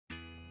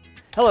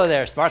Hello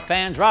there, Spark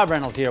fans. Rob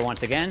Reynolds here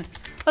once again.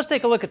 Let's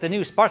take a look at the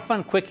new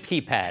SparkFun Qwiic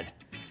Keypad.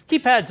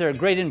 Keypads are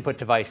great input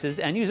devices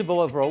and usable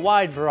over a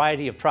wide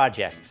variety of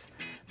projects.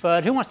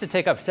 But who wants to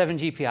take up 7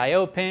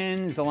 GPIO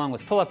pins along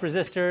with pull-up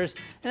resistors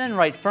and then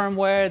write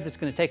firmware that's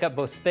going to take up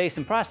both space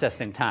and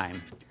processing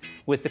time?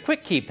 With the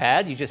Qwiic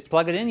Keypad, you just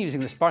plug it in using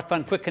the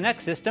SparkFun Qwiic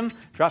Connect system,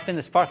 drop in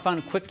the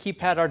SparkFun Qwiic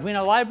Keypad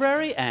Arduino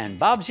library, and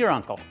Bob's your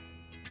uncle.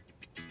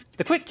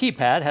 The Qwiic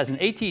Keypad has an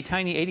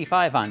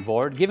ATtiny85 on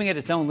board, giving it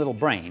its own little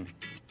brain.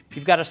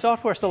 You've got a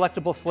software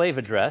selectable slave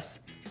address.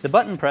 The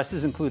button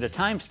presses include a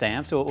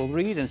timestamp, so it will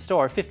read and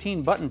store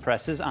 15 button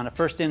presses on a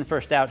first-in,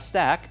 first-out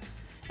stack.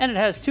 And it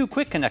has 2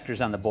 Qwiic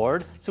connectors on the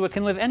board, so it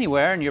can live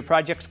anywhere in your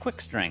project's Qwiic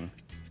string.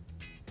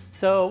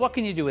 So what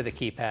can you do with a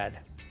keypad?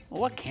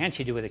 Well, what can't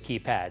you do with a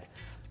keypad?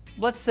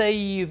 Let's say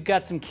you've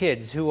got some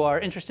kids who are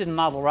interested in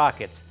model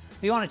rockets.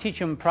 You want to teach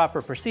them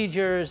proper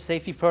procedures,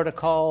 safety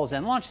protocols,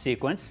 and launch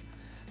sequence.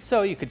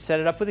 So you could set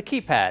it up with a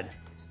keypad.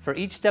 For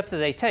each step that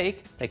they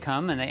take, they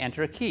come and they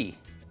enter a key.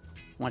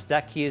 Once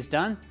that key is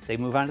done, they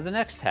move on to the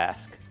next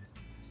task.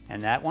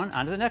 And that one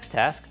onto the next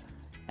task.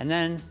 And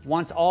then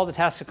once all the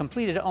tasks are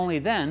completed, only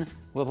then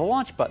will the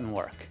launch button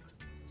work.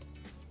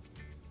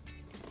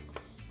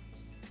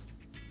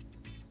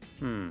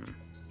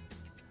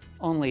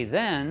 Only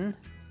then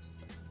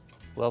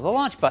will the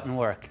launch button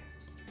work.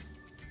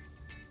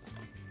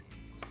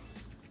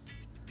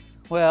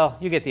 Well,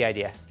 you get the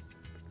idea.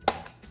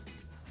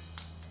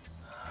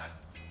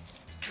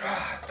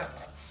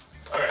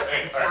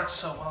 It worked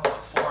so well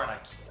before, and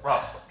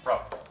Rob,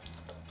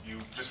 you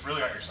just really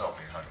got yourself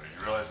being hungry.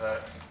 You realize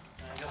that?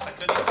 I guess I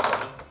could eat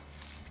something.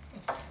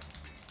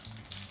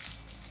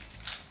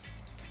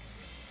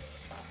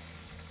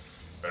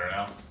 Better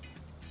now?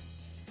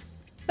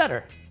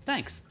 Better,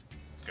 thanks.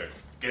 Good.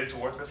 Get it to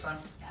work this time?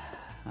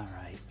 All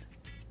right.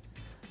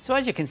 So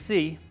as you can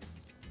see,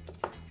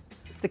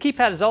 the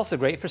keypad is also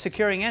great for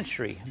securing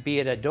entry, be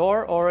it a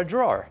door or a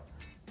drawer.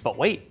 But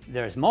wait,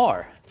 there's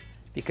more.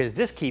 Because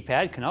this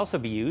keypad can also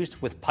be used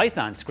with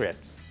Python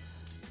scripts.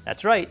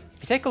 That's right.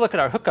 If you take a look at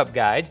our hookup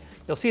guide,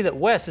 you'll see that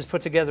Wes has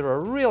put together a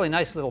really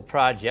nice little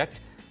project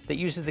that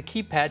uses the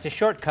keypad to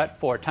shortcut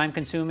for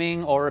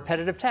time-consuming or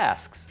repetitive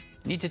tasks.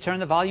 Need to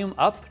turn the volume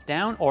up,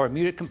 down, or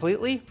mute it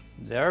completely?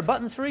 There are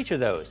buttons for each of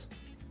those.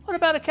 What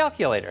about a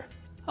calculator?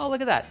 Oh,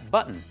 look at that,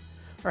 button.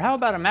 Or how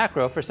about a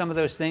macro for some of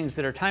those things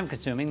that are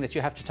time-consuming that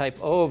you have to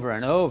type over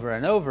and over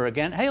and over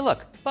again? Hey,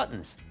 look,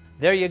 buttons.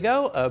 There you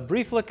go, a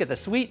brief look at the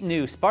sweet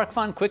new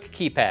SparkFun Qwiic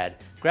Keypad.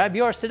 Grab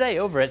yours today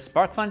over at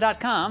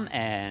sparkfun.com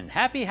and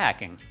happy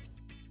hacking.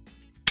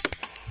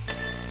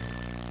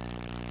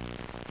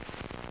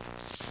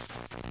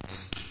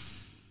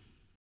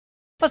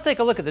 Let's take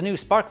a look at the new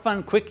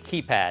SparkFun Qwiic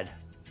Keypad.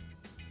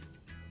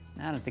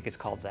 I don't think it's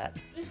called that.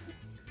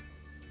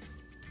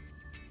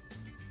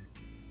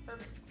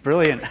 Perfect.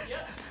 Brilliant.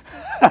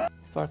 Yeah.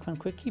 SparkFun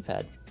Qwiic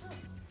Keypad.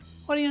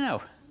 What do you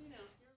know?